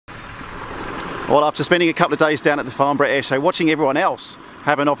Well, after spending a couple of days down at the Farnborough Air Show, watching everyone else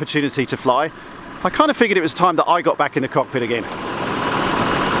have an opportunity to fly, I kind of figured it was time that I got back in the cockpit again.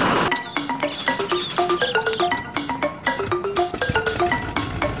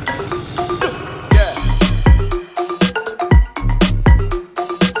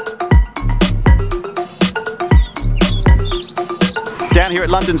 Down here at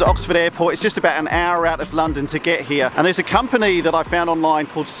London's Oxford Airport, it's just about an hour out of London to get here, and there's a company that I found online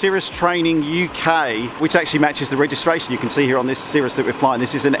called Cirrus Training UK, which actually matches the registration you can see here on this Cirrus that we're flying.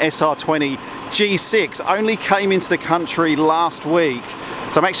 This is an SR20 G6, only came into the country last week,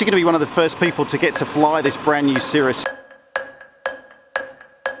 so I'm actually going to be one of the first people to get to fly this brand new Cirrus.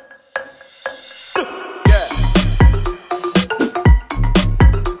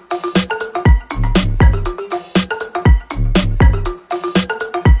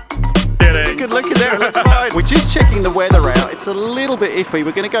 We're just checking the weather out. It's a little bit iffy.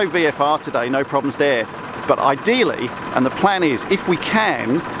 We're going to go VFR today, no problems there. But ideally, and the plan is, if we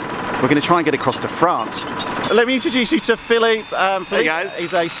can, we're going to try and get across to France. Let me introduce you to Philippe. Hey guys.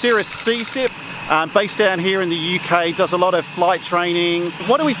 He's a Cirrus CTUK, based down here in the UK, does a lot of flight training.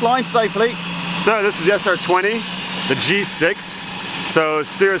 What are we flying today, Philippe? So this is the SR20, the G6. So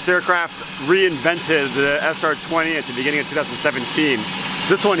Cirrus Aircraft reinvented the SR20 at the beginning of 2017.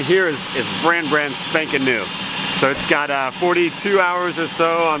 This one here is brand spanking new. So it's got 42 hours or so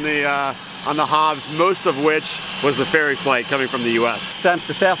on the hobs, most of which was the ferry flight coming from the US. Down to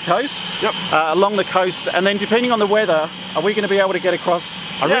the south coast? Yep. Along the coast, and then depending on the weather, are we going to be able to get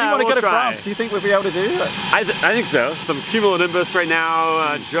across? I really want to go to France. Do you think we'll be able to do that? I think so. Some cumulonimbus right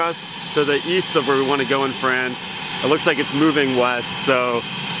now, just to the east of where we want to go in France. It looks like it's moving west, so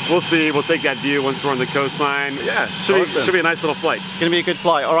we'll see. We'll take that view once we're on the coastline. Yeah, should be a nice little flight. Going to be a good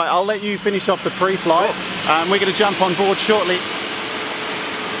flight. All right, I'll let you finish off the pre-flight. We're going to jump on board shortly.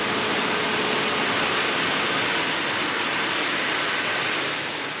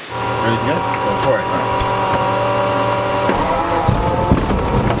 Ready to go? Go for it.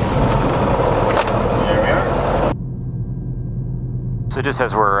 There we are. So just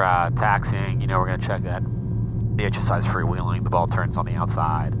as we're taxiing, you know, we're going to check that the HSI is freewheeling, the ball turns on the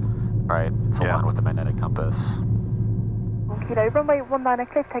outside, right? It's aligned with the magnetic compass. Kilo, runway 19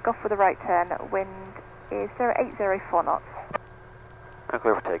 clear, take off with a right turn, wind is 0804 knots. And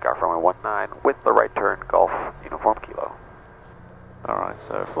clear for takeoff, runway 19 with the right turn, Golf, uniform kilo. Alright,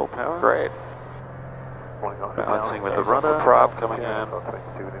 so full power. Great. Balancing with the rudder. Prop coming in. And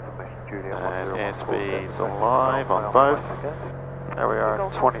airspeed's alive on both. There we are,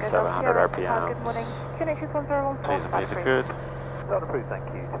 2,700 RPMs. T's and P's are good. Thank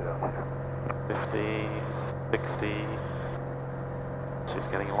you. 50, 60. She's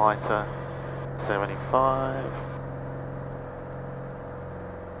getting lighter. 75.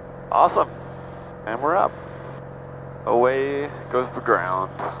 Awesome. And we're up. Away goes the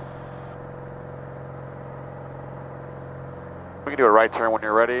ground. We can do a right turn when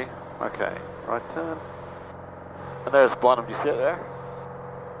you're ready. Okay, right turn. And there's Blenheim, do you see it there?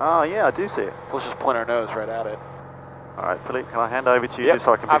 Oh yeah, I do see it. So let's just point our nose right at it. Alright, Philippe, can I hand over to you just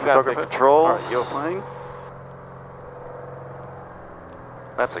so I can be I've photographer? got the controls. Alright, you're playing.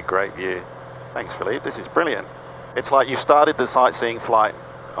 That's a great view. Thanks, Philippe. This is brilliant. It's like you've started the sightseeing flight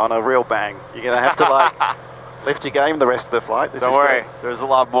on a real bang. You're going to have to like lift your game the rest of the flight. Don't worry, there's a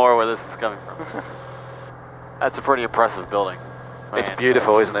lot more where this is coming from. That's a pretty impressive building. It's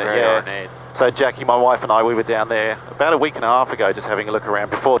beautiful, isn't it? Very ornate. So Jackie, my wife and I, we were down there about a week and a half ago just having a look around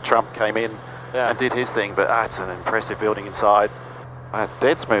before Trump came in and did his thing, but it's an impressive building inside. It's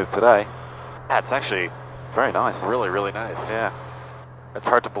dead smooth today. Yeah, it's actually very nice. Really, really nice. Yeah. It's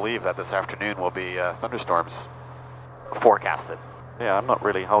hard to believe that this afternoon will be thunderstorms forecasted. Yeah, I'm not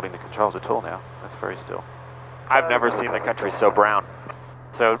really holding the controls at all now. That's very still. I've never seen the country so brown.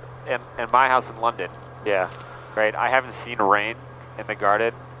 So in my house in London, right, I haven't seen rain in the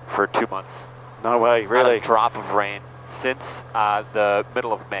garden for 2 months. No way, really? Not a drop of rain since the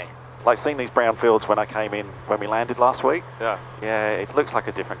middle of May. Like seeing these brown fields when I came in, when we landed last week. Yeah. Yeah, it looks like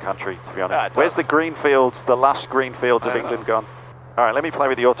a different country, to be honest. Yeah, Where's the green fields, the lush green fields of England gone? All right, let me play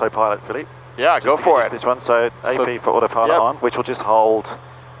with the autopilot, Philippe. Yeah, go for it. This one, so AP for autopilot on, which will just hold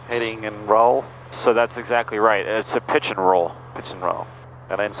heading and roll. So that's exactly right. It's a pitch and roll. Pitch and roll.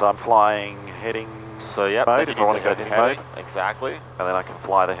 And then so I'm flying heading mode if I want to go heading mode. Exactly. And then I can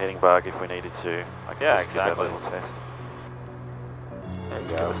fly the heading bug if we needed to. I can just give that a little test. There you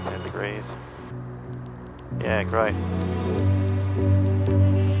go. Give us 10 degrees. Yeah, great.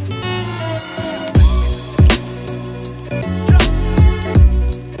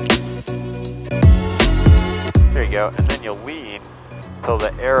 There you go, and then you'll lean till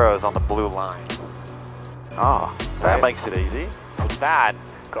the arrow is on the blue line. Ah, that makes it easy. So that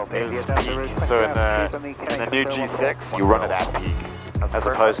is peak. So in the new G6, you run it at peak. As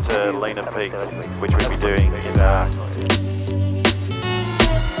opposed to lean and peak, which we'd be doing in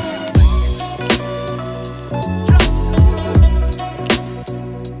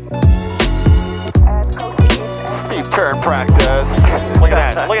steep turn practice. Look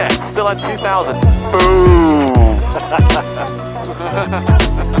at that, look at that, still at 2,000. Boom!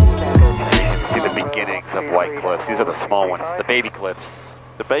 You can see the beginnings of White Cliffs. These are the small ones, the baby cliffs.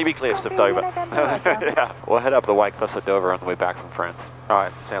 the baby cliffs of Dover. Yeah, we'll head up the White Cliffs of Dover on the way back from France.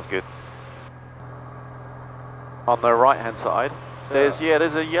 Alright, sounds good. On the right hand side, there's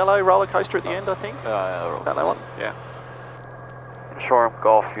a yellow roller coaster at the end, I think. Is that one? Yeah. Shoreham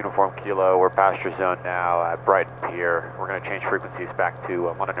Golf Uniform Kilo, we're passenger zone now at Brighton Pier. We're going to change frequencies back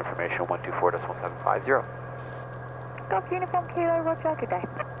to London information 124.1750. Golf Uniform Kilo, Roger, good day.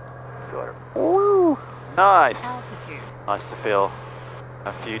 See you later. Woo! Nice. Altitude. Nice to feel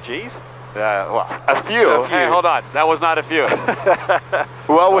a few G's. Well, a few. Hey, hold on. That was not a few.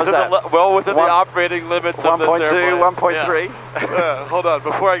 Well within the operating limits of this 1.2, airplane. 1.3. Hold on,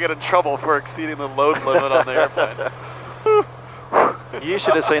 before I get in trouble for exceeding the load limit on the airplane. You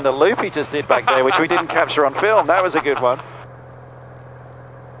should have seen the loop he just did back there, which we didn't capture on film. That was a good one.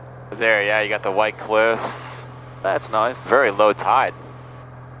 There, yeah, you got the White Cliffs. That's nice. Very low tide.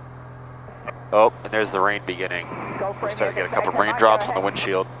 Oh, and there's the rain beginning. We're starting to get a couple of raindrops on the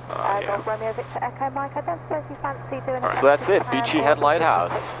windshield. Golf Romeo Victor Echo, Mike, I don't suppose you fancy doing So that's it, Beachy Head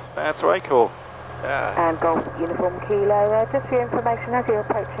Lighthouse. That's way cool. Yeah. And Golf Uniform Kilo, just for your information, as you're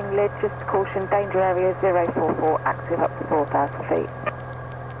approaching Lid, just caution, danger area 044, active up to 4,000 feet.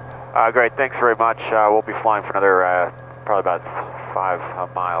 Great, thanks very much. We'll be flying for another, probably about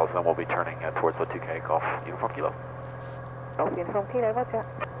 5 miles, and then we'll be turning towards the Touquet Golf Uniform Kilo. Golf Uniform Kilo, roger.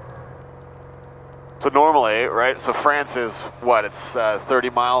 So normally, right, so France is, what, it's 30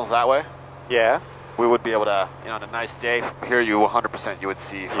 miles that way? Yeah. We would be able to, on a nice day, here you 100% you would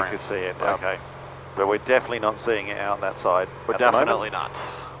see France. You could see it, Yep. okay. But we're definitely not seeing it out that side. We're definitely not.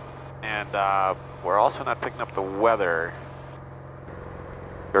 And we're also not picking up the weather.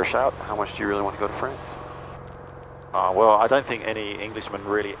 Your shout, how much do you really want to go to France? Oh, well, I don't think any Englishman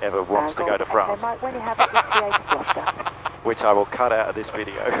really ever wants to go to France. Mike, when you have it, Which I will cut out of this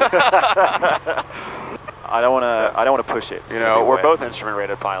video. I don't want to push it. We're both instrument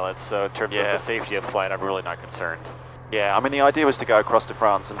rated pilots, so in terms of the safety of flight, I'm really not concerned. Yeah, I mean the idea was to go across to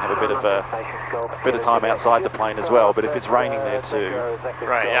France and have a bit of time outside the plane as well. But if it's raining there too,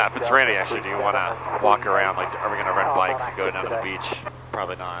 right? Yeah, if it's raining, actually, do you want to walk around? Like, are we going to rent bikes and go down to the beach?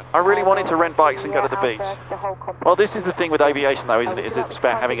 Probably not. I really wanted to rent bikes and go to the beach. Well, this is the thing with aviation, though, isn't it? Is it's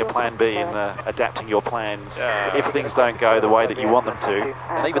about having a plan B and adapting your plans if things don't go the way that you want them to.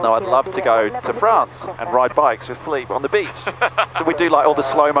 And even though I'd love to go to France and ride bikes with Philippe on the beach, we do like all the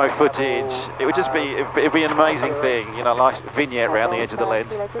slow-mo footage. It would just be it'd be an amazing thing, nice vignette around the edge of the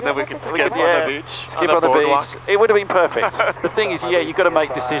lens. And then we could skip on the beach. Skip on the beach. It would have been perfect. The thing is, you've got to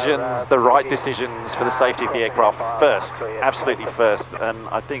make decisions, the right decisions for the safety of the aircraft first, absolutely first. And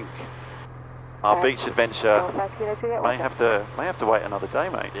I think our beach adventure may have to wait another day,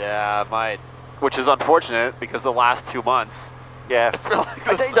 mate. Yeah, it might. Which is unfortunate because the last 2 months. Yeah, it's been like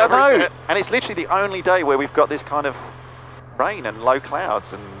I don't know. And it's literally the only day where we've got this kind of rain and low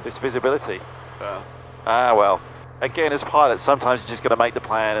clouds and this visibility. Well. Again, as pilots, sometimes you just got to make the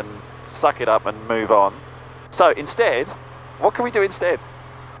plan and suck it up and move on. So instead, what can we do instead?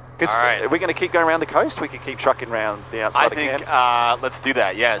 Because we're going to keep going around the coast. We could keep trucking around the outside of Kent. Let's do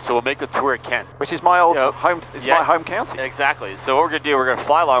that. Yeah. So we'll make the tour of Kent, which is my old home. My home county. Exactly. So what we're going to do, we're going to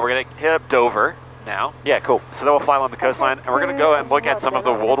fly along. We're going to hit up Dover now. Yeah, cool. So then we'll fly along the coastline, and we're going to go and look at some of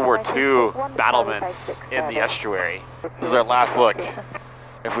the World War II battlements in the estuary. This is our last look.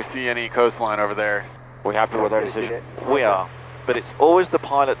 If we see any coastline over there. We're happy with our decision. We are. But it's always the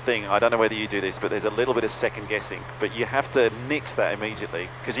pilot thing. I don't know whether you do this, but there's a little bit of second guessing. But you have to nix that immediately.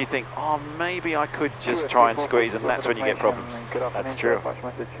 Because you think, maybe I could just try and squeeze, and that's when you get problems. That's true.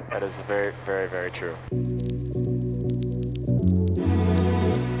 That is very, very, very true.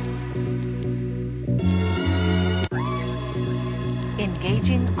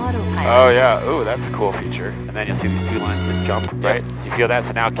 Engaging autopilot. Oh yeah, ooh, that's a cool feature. And then you'll see these 2 lines that jump, right? So you feel that,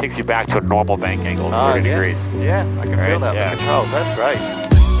 so now it kicks you back to a normal bank angle, 30 degrees. Yeah, I can feel that. The controls, that's great.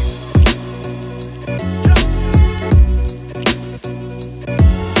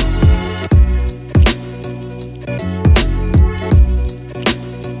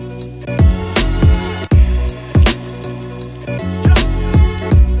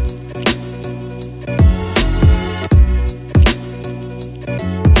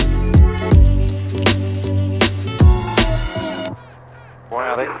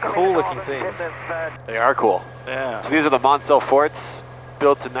 looking things. They are cool. Yeah. So these are the Monsell forts,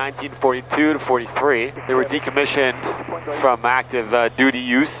 built in 1942 to 43. They were decommissioned from active duty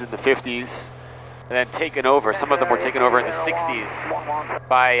use in the 50s, and then taken over. Some of them were taken over in the 60s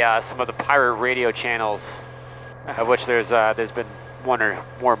by some of the pirate radio channels, of which there's been one or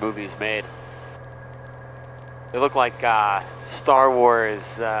more movies made. They look like Star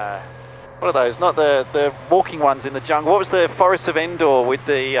Wars. What are those? Not the walking ones in the jungle. What was the Forests of Endor with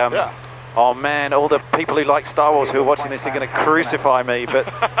the... Yeah. Oh man, all the people who like Star Wars who are watching this are going to crucify me, but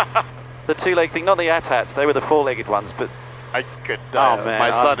the two-leg thing, not the AT-ATs, they were the four-legged ones, but... I could... Oh man.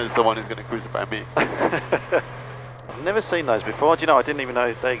 My son is the one who's going to crucify me. I've never seen those before. Do you know, I didn't even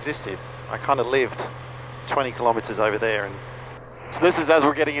know they existed. I kind of lived 20 kilometres over there. And so this is as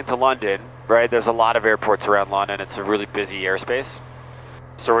we're getting into London, right? There's a lot of airports around London. It's a really busy airspace.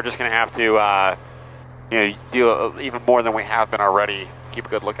 So we're just going to have to do even more than we have been already. Keep a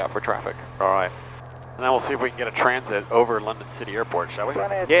good lookout for traffic. All right. And then we'll see if we can get a transit over London City Airport, shall we?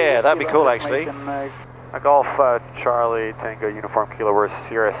 Yeah, that'd be cool actually. Golf Charlie Tango Uniform Kilo, we're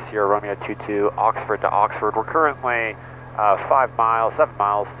Cirrus Sierra Romeo 22, Oxford to Oxford. We're currently 7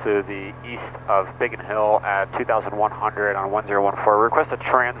 miles to the east of Biggin Hill at 2,100 on 1014. Request a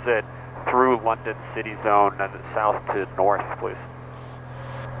transit through London City Zone and south to north, please.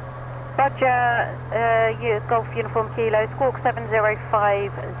 Roger, Golf Uniform Kilo, Squawk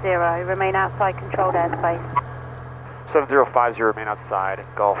 7050, remain outside controlled airspace. 7050, remain outside,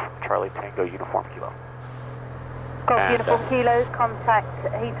 Golf Charlie Tango Uniform Kilo. Golf Uniform Kilo, contact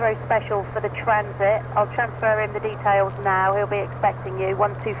Heathrow Special for the transit. I'll transfer in the details now. He'll be expecting you,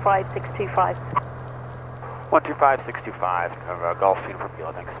 125625. 125625, Golf Uniform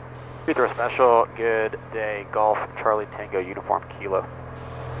Kilo, thanks. Heathrow Special, good day, Golf Charlie Tango Uniform Kilo.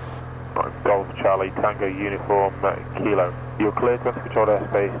 Golf Charlie Tango Uniform Kilo. You're clear to enter controlled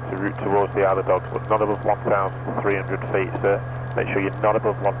airspace to route towards the Isle of Dogs, but not above 1,300 feet, sir. Make sure you're not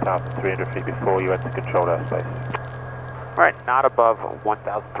above 1,300 feet before you enter controlled airspace. Alright, not above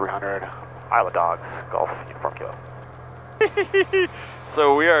 1,300, Isle of Dogs, Golf Uniform Kilo.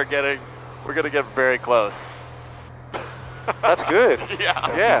 So we're going to get very close. That's good.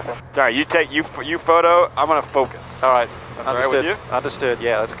 Yeah. Sorry, you photo, I'm going to focus. All right. That's all right with you? Understood,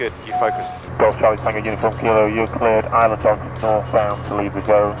 yeah, that's good. You focused. Golf Charlie Tango Uniform Kilo, you're cleared Isle of Dogs northbound to leave the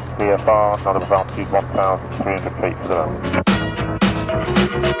zone. VFR, not above altitude 1,300 feet for the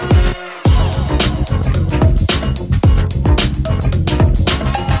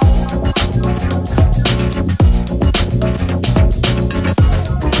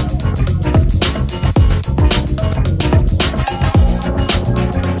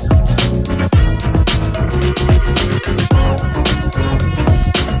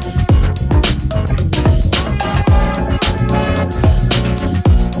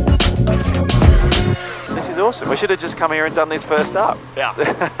We should have just come here and done this first up.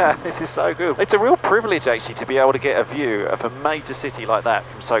 Yeah. This is so good. It's a real privilege actually to be able to get a view of a major city like that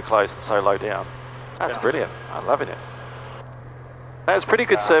from so close and so low down. That's brilliant. I'm loving it. That was pretty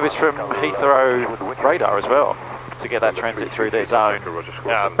good service from Heathrow radar as well to get that transit through their zone.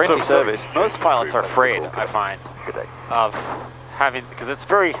 Friendly service. Most pilots are afraid, I find, of having, because it's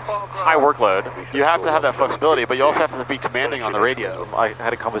very high workload. You have to have that flexibility, but you also have to be commanding on the radio. I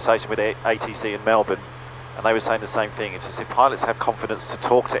had a conversation with ATC in Melbourne, and they were saying the same thing. It's just if pilots have confidence to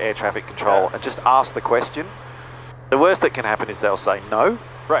talk to air traffic control and just ask the question, the worst that can happen is they'll say no.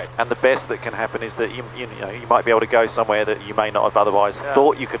 Right. And the best that can happen is that you might be able to go somewhere that you may not have otherwise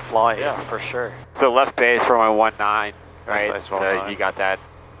thought you could fly in. Yeah, for sure. So left base for my 19, right? Base so 19. you got that.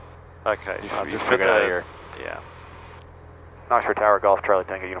 Okay. You figured out your... Yeah. Knoxford Tower, Golf Charlie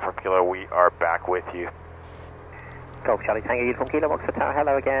Tango Uniform Kilo, we are back with you. Golf Charlie Tango Uniform Kilo, Oxford Tower,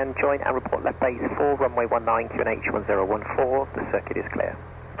 hello again. Join and report left base 4, runway 19, QNH 1014. The circuit is clear.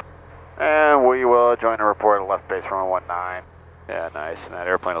 And we will join and report at left base runway 19. Yeah, nice. And that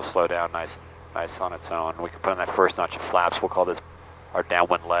airplane will slow down nice on its own. We can put on that first notch of flaps. We'll call this our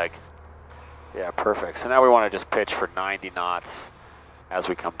downwind leg. Yeah, perfect. So now we want to just pitch for 90 knots as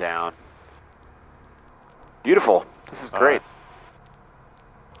we come down. Beautiful. This is great.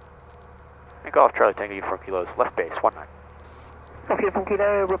 And Golf Charlie Tango Uniform Kilo's left base 19. Golf Uniform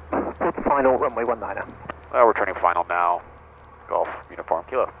Kilo, report the final, runway 19. We're turning final now. Golf Uniform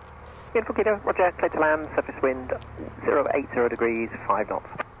Kilo. Uniform Kilo, roger, clear to land, surface wind 080 degrees, 5 knots.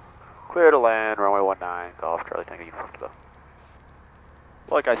 Clear to land, runway 19, Golf Charlie Tango Uniform Kilo.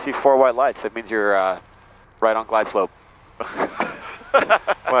 Look, I see 4 white lights. That means you're right on glide slope.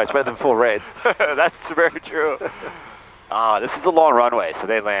 Well, it's better than 4 reds. That's very true. This is a long runway, so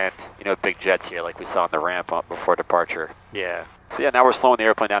they land, big jets here like we saw on the ramp up before departure. Yeah. So yeah, now we're slowing the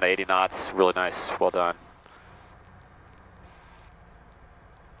airplane down to 80 knots. Really nice. Well done.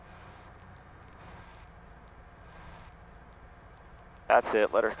 That's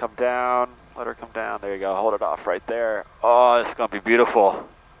it. Let her come down. Let her come down. There you go. Hold it off right there. Oh, this is going to be beautiful.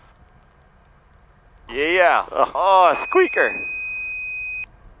 Yeah. Oh, a squeaker.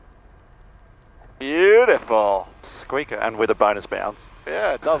 Beautiful. Squeaker, and with a bonus bounce.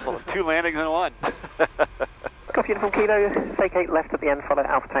 Yeah, double. 2 landings in 1. Golf Uniform Kilo, vacate left at the end, follow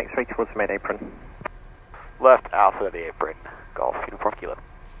Alpha taxi towards the main apron. Left Alpha of the apron. Golf Uniform Kilo.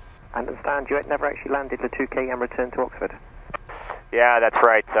 And understand you never actually landed the Touquet and returned to Oxford. Yeah, that's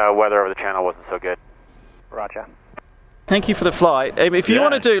right. Weather over the channel wasn't so good. Roger. Thank you for the flight. If you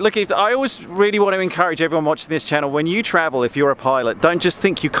want to do, look, I always really want to encourage everyone watching this channel, when you travel, if you're a pilot, don't just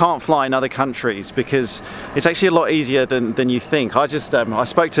think you can't fly in other countries, because it's actually a lot easier than you think. I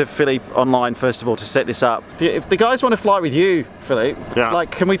spoke to Philippe online, first of all, to set this up. If the guys want to fly with you, Philippe,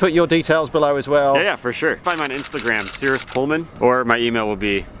 like, can we put your details below as well? Yeah, for sure. Find me on Instagram, Cirrus Pullman, or my email will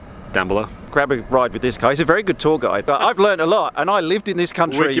be down below. Grab a ride with this guy. He's a very good tour guide. But I've learned a lot, and I lived in this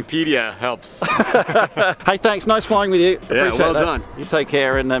country. Wikipedia helps. Hey, thanks. Nice flying with you. Yeah, Appreciate well that. done. You take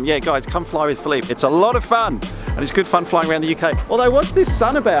care, and yeah, guys, come fly with Philippe. It's a lot of fun, and it's good fun flying around the UK. Although, what's this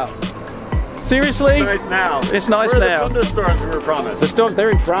sun about? Seriously? It's nice now. It's nice Where now. are the thunderstorms we were promised? The storm, they're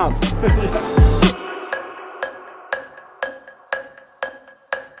in France.